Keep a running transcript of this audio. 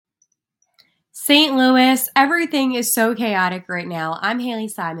St. Louis, everything is so chaotic right now. I'm Haley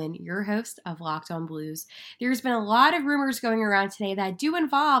Simon, your host of Locked On Blues. There's been a lot of rumors going around today that do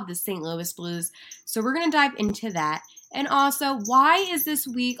involve the St. Louis Blues, so we're going to dive into that. And also, why is this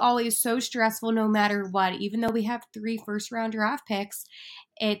week always so stressful no matter what? Even though we have 3 first-round draft picks,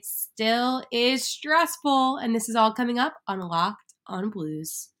 it still is stressful, and this is all coming up on Locked On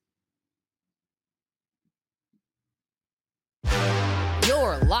Blues.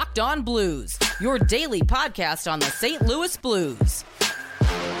 You're Locked On Blues, your daily podcast on the St. Louis Blues.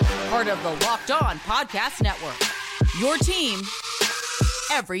 Part of the Locked On Podcast Network, your team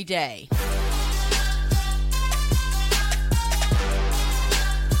every day.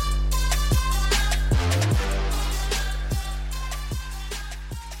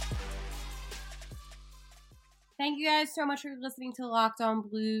 Thank you guys so much for listening to Locked On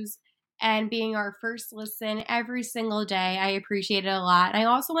Blues and being our first listen every single day. I appreciate it a lot. And I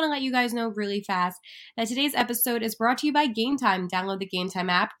also want to let you guys know really fast that today's episode is brought to you by Game Time. Download the Game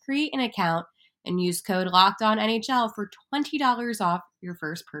Time app, create an account, and use code LOCKEDONNHL for $20 off your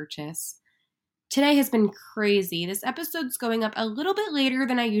first purchase. Today has been crazy. This episode's going up a little bit later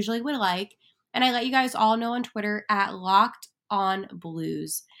than I usually would like, and I let you guys all know on Twitter at Locked On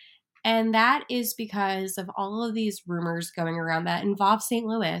Blues. And that is because of all of these rumors going around that involve St.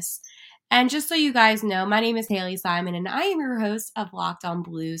 Louis. And just so you guys know, my name is Haley Simon, and I am your host of Locked On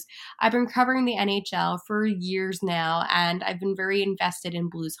Blues. I've been covering the NHL for years now, and I've been very invested in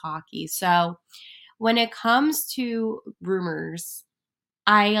Blues hockey. So when it comes to rumors,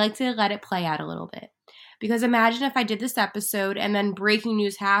 I like to let it play out a little bit. Because imagine if I did this episode and then breaking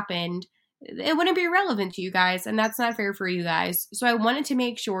news happened, it wouldn't be relevant to you guys, and that's not fair for you guys. So I wanted to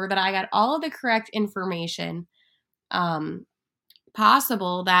make sure that I got all of the correct information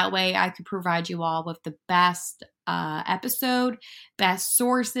possible. That way I could provide you all with the best episode, best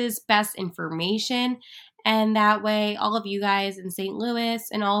sources, best information, and that way all of you guys in St. Louis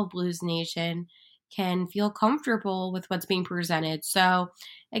and all of Blues Nation can feel comfortable with what's being presented. So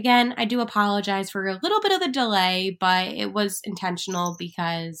again, I do apologize for a little bit of the delay, but it was intentional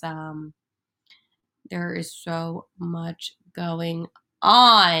because there is so much going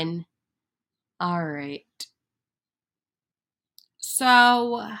on. All right.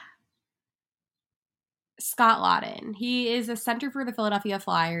 So, Scott Laughton, he is a center for the Philadelphia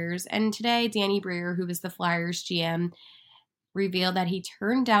Flyers. And today, Danny Briere, who was the Flyers GM, revealed that he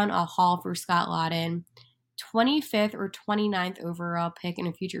turned down a haul for Scott Laughton, 25th or 29th overall pick and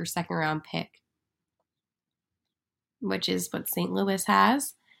a future second round pick, which is what St. Louis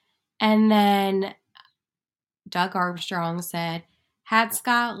has. And then Doug Armstrong said, had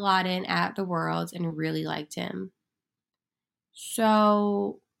Scott Laughton at the Worlds and really liked him.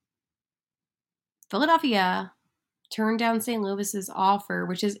 So Philadelphia turned down St. Louis's offer,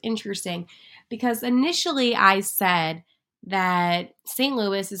 which is interesting because initially I said that St.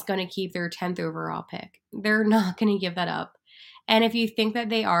 Louis is going to keep their 10th overall pick. They're not going to give that up. And if you think that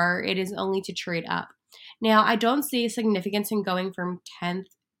they are, it is only to trade up. Now, I don't see significance in going from 10th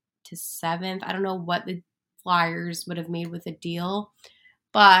to 7th. I don't know what the Flyers would have made with a deal,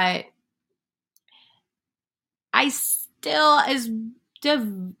 but I still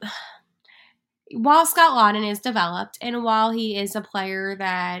while Scott Laughton is developed and while he is a player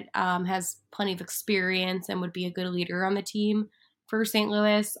that has plenty of experience and would be a good leader on the team for St.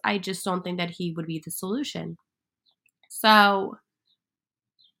 Louis, I just don't think that he would be the solution. So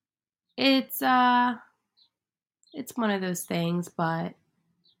it's one of those things, but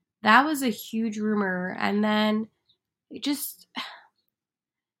that was a huge rumor. And then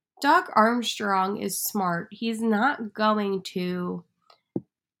Doug Armstrong is smart. He's not going to.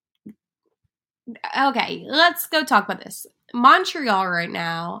 Okay, let's go talk about this. Montreal right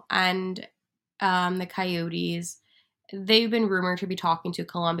now and the Coyotes, they've been rumored to be talking to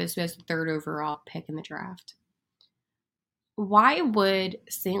Columbus, who has the 3rd overall pick in the draft. Why would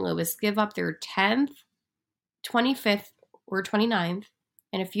St. Louis give up their 10th, 25th, or 29th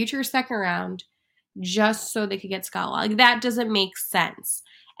and a future second round just so they could get Scott Laughton? Like, that doesn't make sense.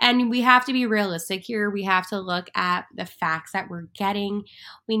 And we have to be realistic here. We have to look at the facts that we're getting.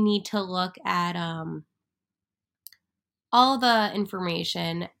 We need to look at all the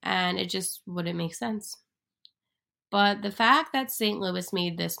information, and it just wouldn't make sense. But the fact that St. Louis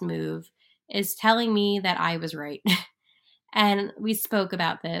made this move is telling me that I was right. And we spoke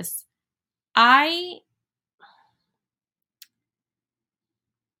about this.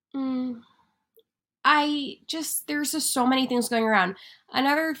 There's just so many things going around.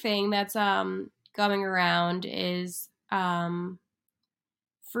 Another thing that's going around is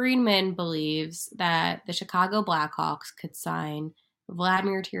Friedman believes that the Chicago Blackhawks could sign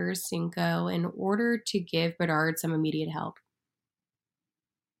Vladimir Tarasenko in order to give Bedard some immediate help.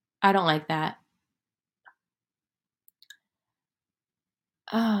 I don't like that.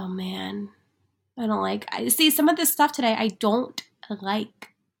 Oh, man. I don't like. I see some of this stuff today I don't like.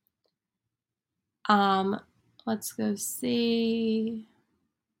 Let's go see.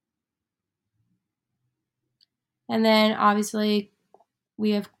 And then obviously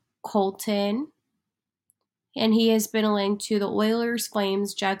we have Colton. And he has been linked to the Oilers,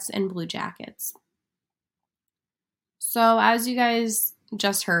 Flames, Jets, and Blue Jackets. So as you guys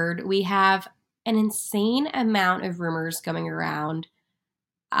just heard, we have an insane amount of rumors going around.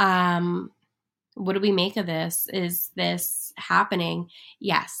 What do we make of this? Is this happening?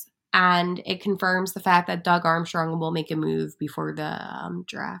 Yes. And it confirms the fact that Doug Armstrong will make a move before the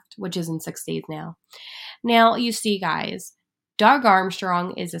draft, which is in 6 days now. Now, you see, guys, Doug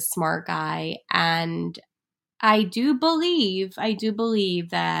Armstrong is a smart guy, and I do believe that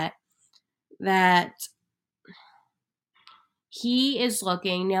he is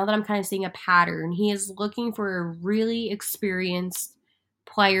looking, now that I'm kind of seeing a pattern, he is looking for a really experienced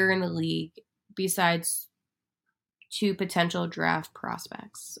player in the league besides 2 potential draft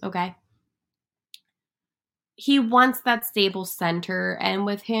prospects, okay? He wants that stable center, and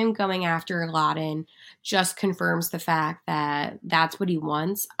with him going after Ladin just confirms the fact that that's what he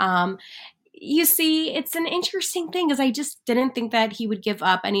wants. You see, it's an interesting thing because I just didn't think that he would give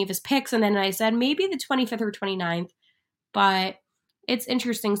up any of his picks, and then I said maybe the 25th or 29th, but it's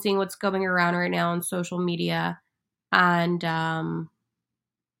interesting seeing what's going around right now on social media, and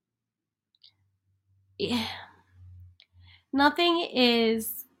nothing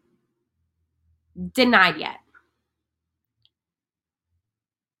is denied yet.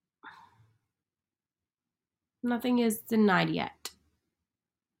 Nothing is denied yet.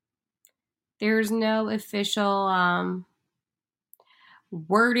 There's no official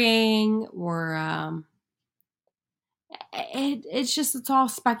wording or it's all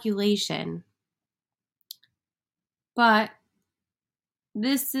speculation. But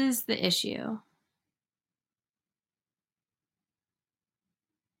this is the issue.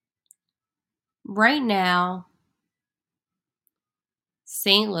 Right now,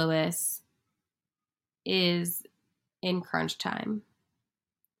 St. Louis is in crunch time.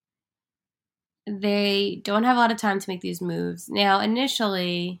 They don't have a lot of time to make these moves. Now,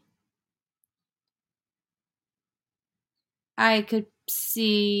 initially, I could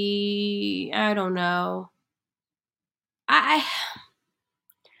see, I don't know. I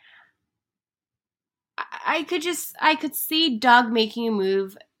could see Doug making a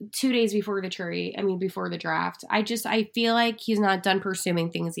move 2 days before the trade. I mean, before the draft. I feel like he's not done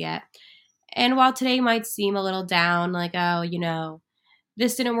pursuing things yet. And while today might seem a little down, like, oh,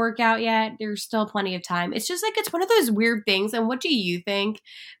 this didn't work out yet, there's still plenty of time. It's just like, it's one of those weird things. And what do you think?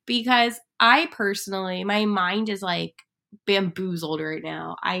 Because I personally, my mind is like bamboozled right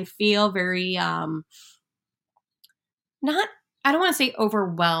now. I feel very, I don't want to say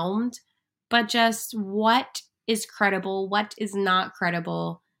overwhelmed, but just what is credible, what is not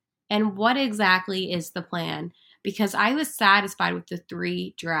credible, and what exactly is the plan. Because I was satisfied with the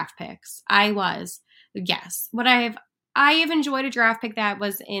 3 draft picks. I was. Yes. I have enjoyed a draft pick that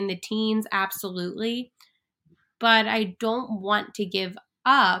was in the teens, absolutely. But I don't want to give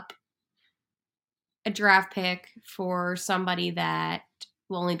up a draft pick for somebody that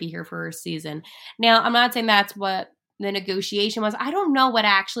will only be here for a season. Now, I'm not saying that's what the negotiation was. I don't know what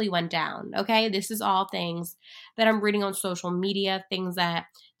actually went down, okay? This is all things that I'm reading on social media, things that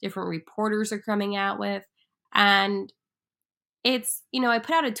different reporters are coming out with. And it's, I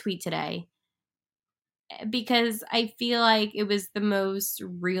put out a tweet today because I feel like it was the most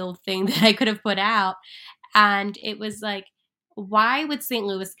real thing that I could have put out. And it was like, why would St.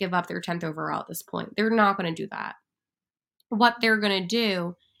 Louis give up their 10th overall at this point? They're not going to do that. What they're going to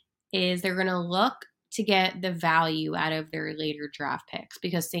do is they're going to look to get the value out of their later draft picks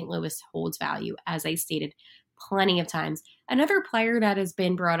because St. Louis holds value, as I stated plenty of times. Another player that has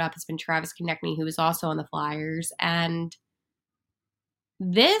been brought up has been Travis Konecny, who is also on the Flyers. And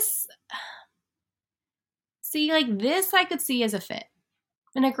this I could see as a fit.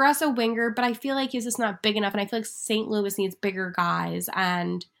 An aggressive winger, but I feel like he's just not big enough. And I feel like St. Louis needs bigger guys.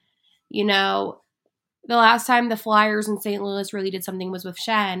 And, the last time the Flyers and St. Louis really did something was with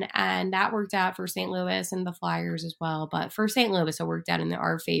Schenn, and that worked out for St. Louis and the Flyers as well. But for St. Louis, it worked out in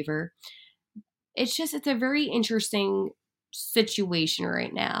our favor. It's a very interesting situation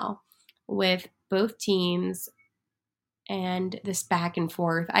right now with both teams and this back and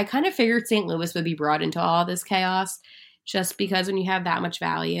forth. I kind of figured St. Louis would be brought into all this chaos just because when you have that much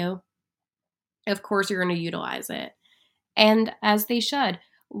value, of course you're going to utilize it. And as they should.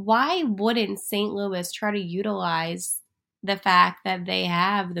 Why wouldn't St. Louis try to utilize the fact that they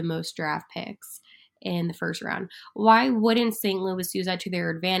have the most draft picks in the first round? Why wouldn't St. Louis use that to their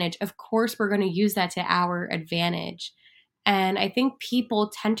advantage? Of course, we're going to use that to our advantage. And I think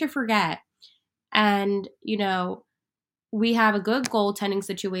people tend to forget. And, we have a good goaltending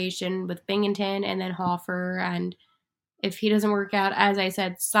situation with Binghamton and then Hoffer. And if he doesn't work out, as I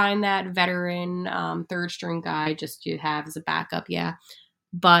said, sign that veteran third string guy just to have as a backup. Yeah.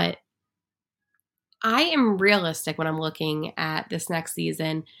 But I am realistic when I'm looking at this next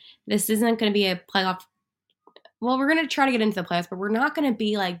season. This isn't going to be a playoff. Well, we're going to try to get into the playoffs, but we're not going to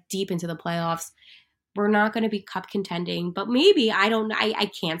be like deep into the playoffs. We're not going to be cup contending, but maybe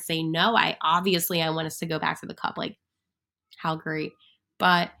I can't say no. I want us to go back to the cup. Like, how great.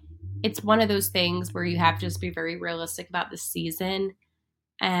 But it's one of those things where you have to just be very realistic about the season.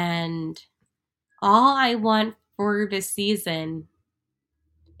 And all I want for this season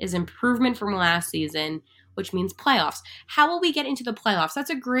is improvement from last season, which means playoffs. How will we get into the playoffs? That's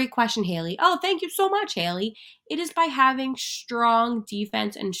a great question, Haley. Oh, thank you so much, Haley. It is by having strong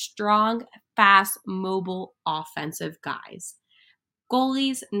defense and strong, fast, mobile offensive guys.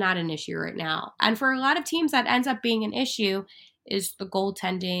 Goalies, not an issue right now. And for a lot of teams, that ends up being an issue is the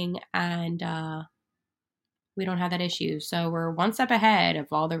goaltending, and we don't have that issue. So we're one step ahead of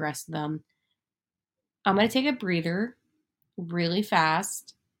all the rest of them. I'm going to take a breather really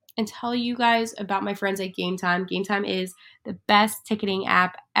fast and tell you guys about my friends at Game Time. Game Time is the best ticketing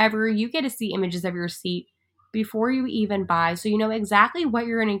app ever. You get to see images of your seat before you even buy, so you know exactly what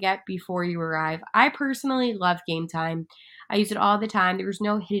you're going to get before you arrive. I personally love Game Time. I use it all the time. There's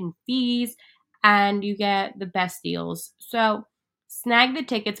no hidden fees, and you get the best deals. So snag the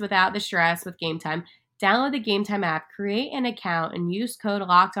tickets without the stress with Game Time. Download the Game Time app, create an account, and use code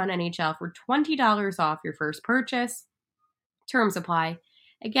LOCKEDONNHL for $20 off your first purchase. Terms apply.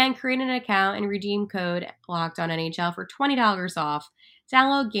 Again, create an account and redeem code LOCKEDONNHL for $20 off.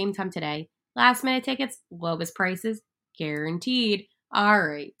 Download Game Time today. Last minute tickets, lowest prices, guaranteed. All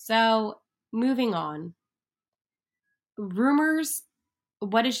right, so moving on. Rumors,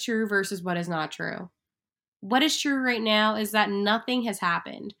 what is true versus what is not true. What is true right now is that nothing has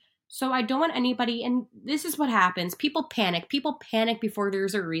happened. So I don't want anybody, and this is what happens. People panic. People panic before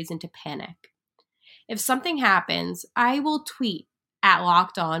there's a reason to panic. If something happens, I will tweet at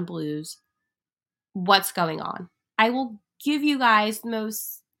Locked On Blues what's going on. I will give you guys the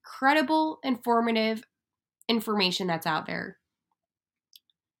most credible, informative information that's out there.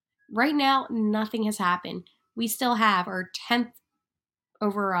 Right now, nothing has happened. We still have our 10th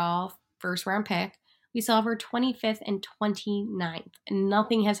overall first round pick. We still have our 25th and 29th. And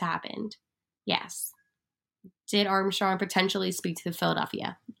nothing has happened. Yes. Did Armstrong potentially speak to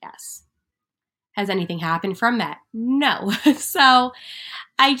Philadelphia? Yes. Has anything happened from that? No. So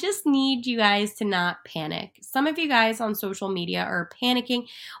I just need you guys to not panic. Some of you guys on social media are panicking.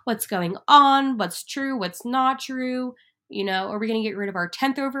 What's going on? What's true? What's not true? Are we going to get rid of our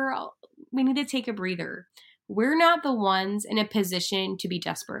 10th overall? We need to take a breather. We're not the ones in a position to be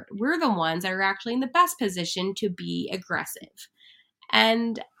desperate. We're the ones that are actually in the best position to be aggressive.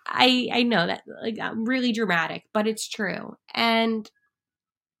 And I know that I'm really dramatic, but it's true. And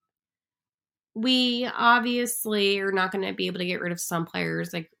we obviously are not going to be able to get rid of some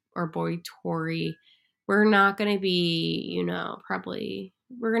players like our boy Torrey. We're not going to be,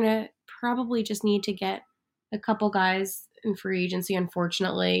 we're going to probably just need to get a couple guys in free agency,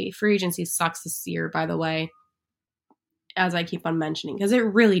 unfortunately. Free agency sucks this year, by the way, as I keep on mentioning, because it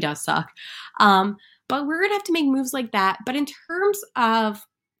really does suck. But we're going to have to make moves like that. But in terms of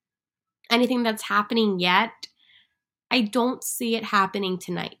anything that's happening yet, I don't see it happening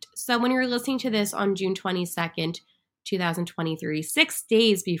tonight. So when you're listening to this on June 22nd, 2023, 6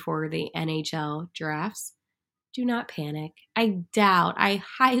 days before the NHL drafts, do not panic. I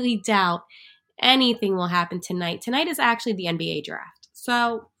highly doubt anything will happen tonight. Tonight is actually the NBA draft.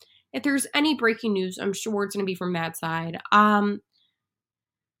 So if there's any breaking news, I'm sure it's going to be from that side.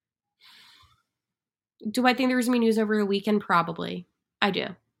 Do I think there's going to be news over the weekend? Probably. I do.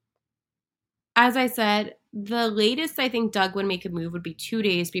 As I said, the latest I think Doug would make a move would be 2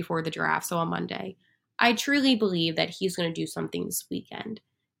 days before the draft, so on Monday. I truly believe that he's going to do something this weekend.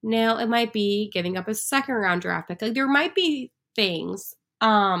 Now, it might be giving up a second round draft pick. There might be things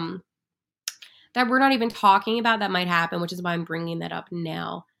that we're not even talking about that might happen, which is why I'm bringing that up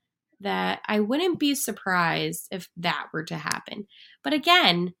now. That I wouldn't be surprised if that were to happen. But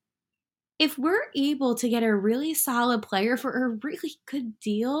again, if we're able to get a really solid player for a really good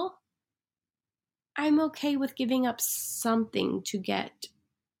deal, I'm okay with giving up something to get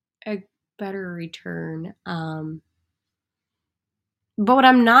a better return. But what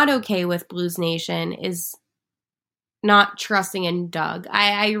I'm not okay with, Blues Nation, is not trusting in Doug.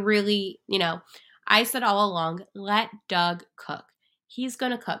 I really, I said all along, let Doug cook. He's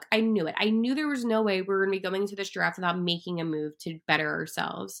going to cook. I knew it. I knew there was no way we were going to be going into this draft without making a move to better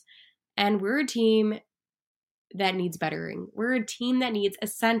ourselves. And we're a team that needs bettering. We're a team that needs a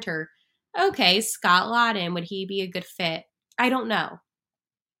center. Okay, Scott Laughton, would he be a good fit? I don't know.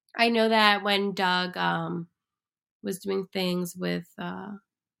 I know that when Doug was doing things with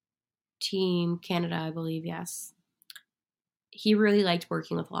Team Canada, I believe, yes, he really liked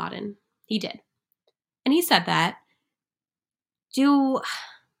working with Laughton. He did. And he said that. Do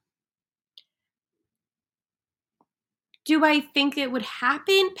I think it would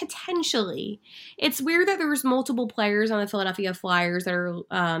happen? Potentially. It's weird that there's multiple players on the Philadelphia Flyers that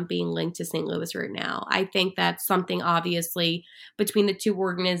are being linked to St. Louis right now. I think that's something obviously between the two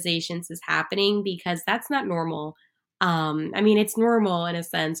organizations is happening because that's not normal. It's normal in a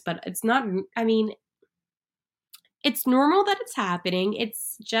sense, but it's not, it's normal that it's happening.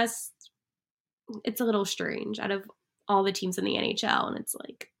 It's just, it's a little strange out of all the teams in the NHL. And it's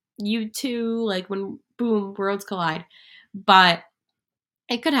like, you two, like when boom, worlds collide. But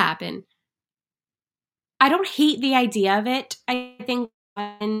it could happen. I don't hate the idea of it. I think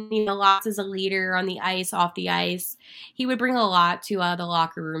when, Lots is a leader on the ice, off the ice, he would bring a lot to the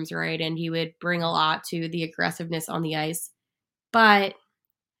locker rooms, right? And he would bring a lot to the aggressiveness on the ice. But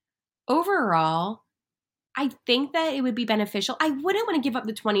overall, I think that it would be beneficial. I wouldn't want to give up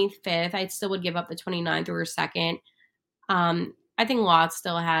the 25th. I still would give up the 29th or 2nd. I think Lott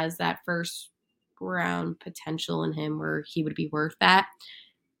still has that first round potential in him where he would be worth that.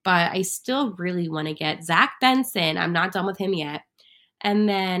 But I still really want to get Zach Benson. I'm not done with him yet. And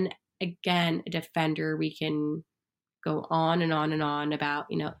then, again, a defender. We can go on and on and on about,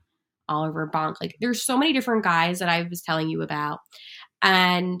 Oliver Bonk. Like, there's so many different guys that I was telling you about.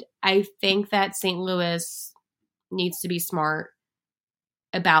 And I think that St. Louis needs to be smart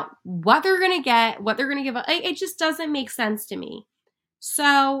about what they're going to get, what they're going to give up. It just doesn't make sense to me.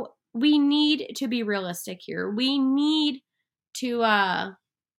 So we need to be realistic here. We need to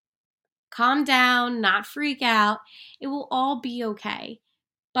calm down, not freak out. It will all be okay.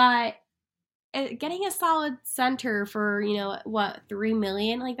 But getting a solid center for, $3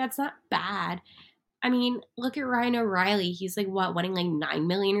 million, like that's not bad. I mean, look at Ryan O'Reilly. He's like wanting like $9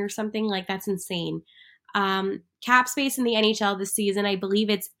 million or something. Like that's insane. Cap space in the NHL this season, I believe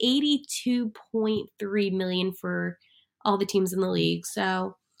it's $82.3 million for all the teams in the league.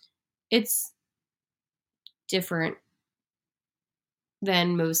 So it's different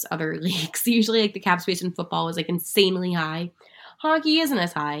than most other leagues. Usually like the cap space in football is like insanely high. Hockey isn't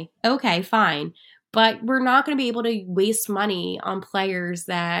as high. Okay, fine. But we're not going to be able to waste money on players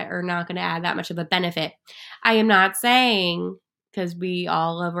that are not going to add that much of a benefit. I am not saying, because we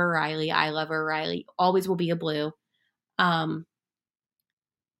all love O'Reilly, I love O'Reilly, always will be a Blue. I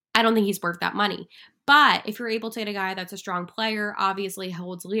don't think he's worth that money. But if you're able to get a guy that's a strong player, obviously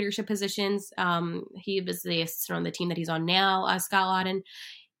holds leadership positions, he was the assistant on the team that he's on now, Scott Laughton.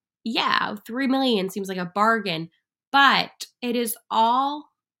 Yeah, $3 million seems like a bargain, but it is all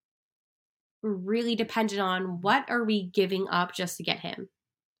really dependent on what are we giving up just to get him.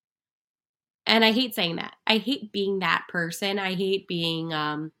 And I hate saying that. I hate being that person. I hate being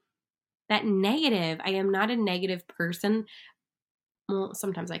that negative. I am not a negative person. Well,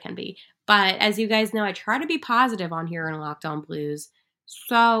 sometimes I can be. But as you guys know, I try to be positive on here in Locked On Blues.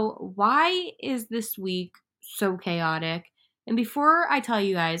 So why is this week so chaotic? And before I tell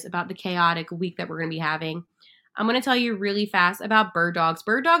you guys about the chaotic week that we're going to be having, I'm going to tell you really fast about Bird Dogs.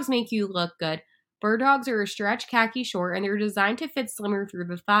 Bird Dogs make you look good. Bird Dogs are a stretch khaki short, and they're designed to fit slimmer through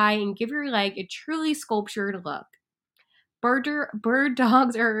the thigh and give your leg a truly sculptured look. Bird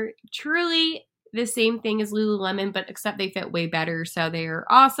Dogs are truly the same thing as Lululemon, but except they fit way better, so they are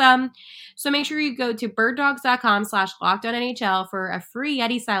awesome. So make sure you go to birddogs.com/LockedOnNHL for a free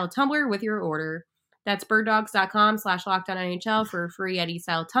Yeti-style tumbler with your order. That's birddogs.com/LockedOnNHL for a free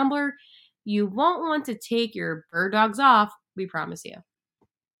Yeti-style tumbler. You won't want to take your Bird Dogs off, we promise you.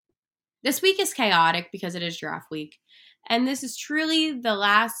 This week is chaotic because it is draft week. And this is truly the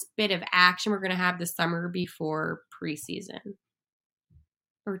last bit of action we're going to have this summer before preseason.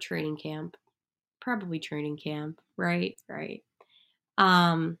 Or training camp. Probably training camp, right? Right.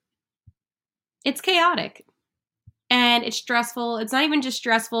 It's chaotic. And it's stressful. It's not even just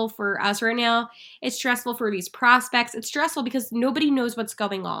stressful for us right now. It's stressful for these prospects. It's stressful because nobody knows what's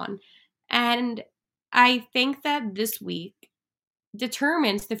going on. And I think that this week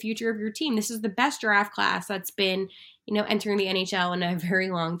determines the future of your team. This is the best draft class that's been, entering the NHL in a very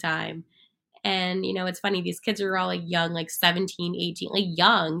long time. And, it's funny, these kids are all like young, like 17, 18, like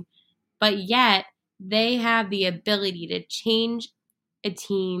young, but yet they have the ability to change a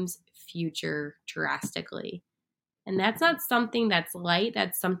team's future drastically. And that's not something that's light.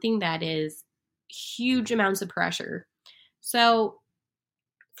 That's something that is huge amounts of pressure. So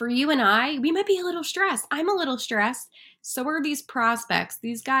for you and I, we might be a little stressed. I'm a little stressed. So are these prospects.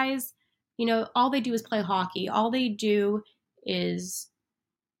 These guys, all they do is play hockey. All they do is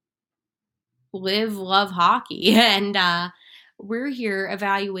live, love hockey. And we're here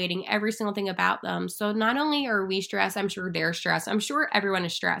evaluating every single thing about them. So not only are we stressed, I'm sure they're stressed. I'm sure everyone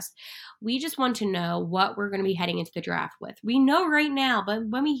is stressed. We just want to know what we're going to be heading into the draft with. We know right now, but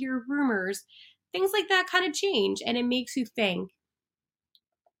when we hear rumors, things like that kind of change. And it makes you think,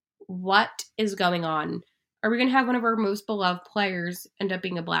 what is going on? Are we going to have one of our most beloved players end up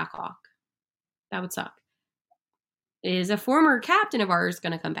being a Blackhawk? That would suck. Is a former captain of ours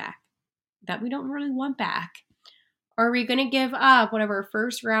going to come back that we don't really want back? Are we going to give up one of our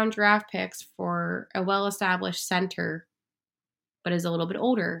first round draft picks for a well-established center, but is a little bit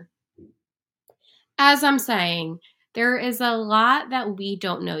older? As I'm saying, there is a lot that we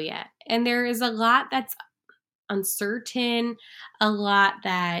don't know yet. And there is a lot that's uncertain, a lot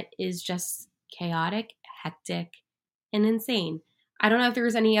that is just chaotic, hectic, and insane. I don't know if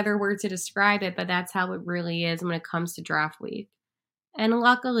there's any other word to describe it, but that's how it really is when it comes to draft week. And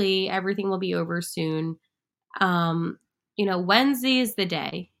luckily, everything will be over soon. Wednesday is the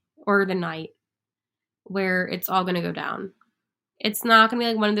day or the night where it's all going to go down. It's not going to be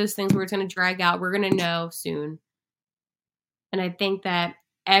like one of those things where it's going to drag out. We're going to know soon. And I think that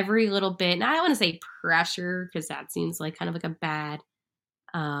every little bit, and I don't want to say pressure because that seems like kind of like a bad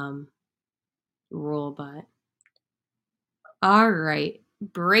rule, but all right.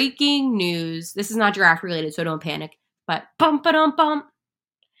 Breaking news. This is not draft related, so don't panic. But bump.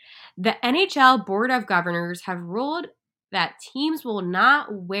 The NHL Board of Governors have ruled that teams will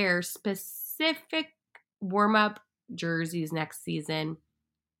not wear specific warm-up jerseys next season,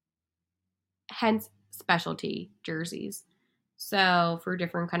 hence specialty jerseys. So for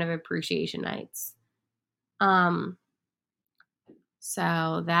different kind of appreciation nights.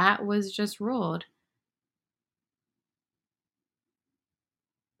 So that was just ruled.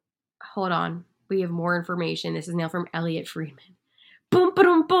 Hold on. We have more information. This is now from Elliot Freeman. Boom.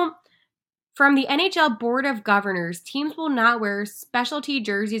 From the NHL Board of Governors, teams will not wear specialty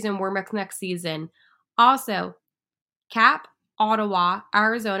jerseys and warm-ups next season. Also, Cap, Ottawa,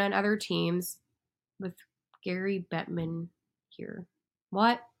 Arizona, and other teams with Gary Bettman here.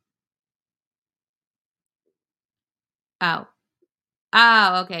 What? Oh,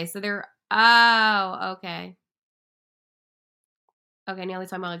 okay. So they're, okay. Okay, now we're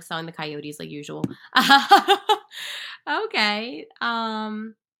talking about like selling the Coyotes like usual. Okay.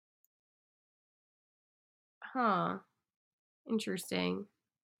 Interesting.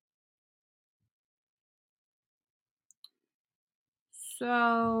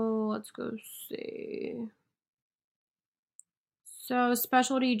 So let's go see. So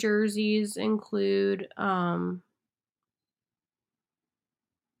specialty jerseys include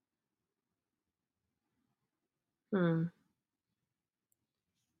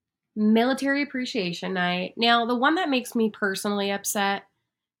Military Appreciation Night. Now, the one that makes me personally upset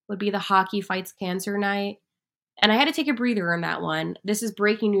would be the Hockey Fights Cancer Night. And I had to take a breather on that one. This is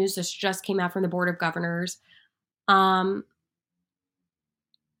breaking news. This just came out from the Board of Governors.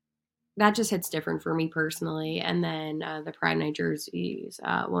 That just hits different for me personally. And then the Pride Night jerseys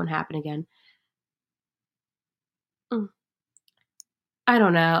won't happen again. I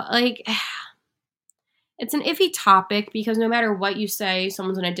don't know. Like, it's an iffy topic because no matter what you say,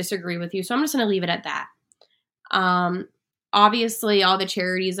 someone's going to disagree with you. So I'm just going to leave it at that. Obviously, all the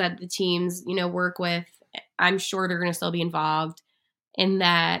charities that the teams, work with, I'm sure they're going to still be involved in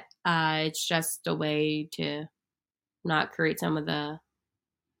that. It's just a way to not create some of the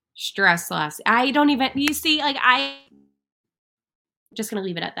stress last. I don't even, you see, like just going to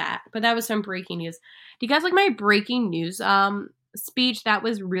leave it at that. But that was some breaking news. Do you guys like my breaking news speech? That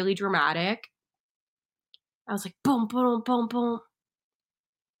was really dramatic. I was like, boom, boom, boom, boom.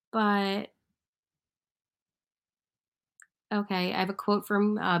 But, okay, I have a quote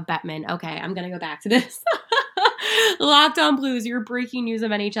from Bettman. Okay, I'm going to go back to this. Locked on Blues, your breaking news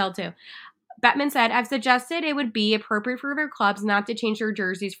of NHL too. Bettman said, I've suggested it would be appropriate for their clubs not to change their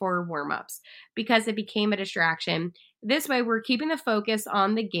jerseys for warm-ups because it became a distraction. This way, we're keeping the focus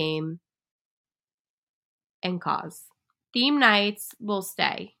on the game and cause. Theme nights will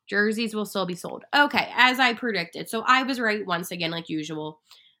stay. Jerseys will still be sold. Okay, as I predicted. So I was right once again, like usual.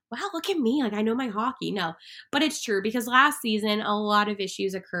 Wow, look at me. Like, I know my hockey. No, but it's true because last season, a lot of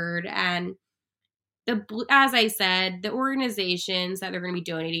issues occurred and as I said, the organizations that they're going to be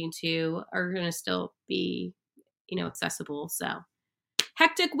donating to are going to still be, accessible. So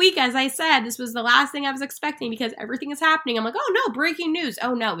hectic week, as I said. This was the last thing I was expecting because everything is happening. I'm like, oh no, breaking news.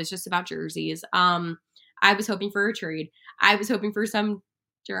 Oh no, it's just about jerseys. I was hoping for a trade. I was hoping for some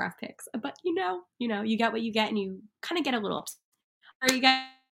giraffe picks, but you get what you get, and you kind of get a little upset. All right, you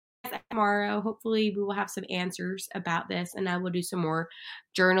guys, tomorrow, hopefully we will have some answers about this, and I will do some more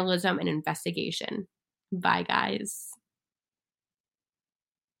journalism and investigation. Bye, guys.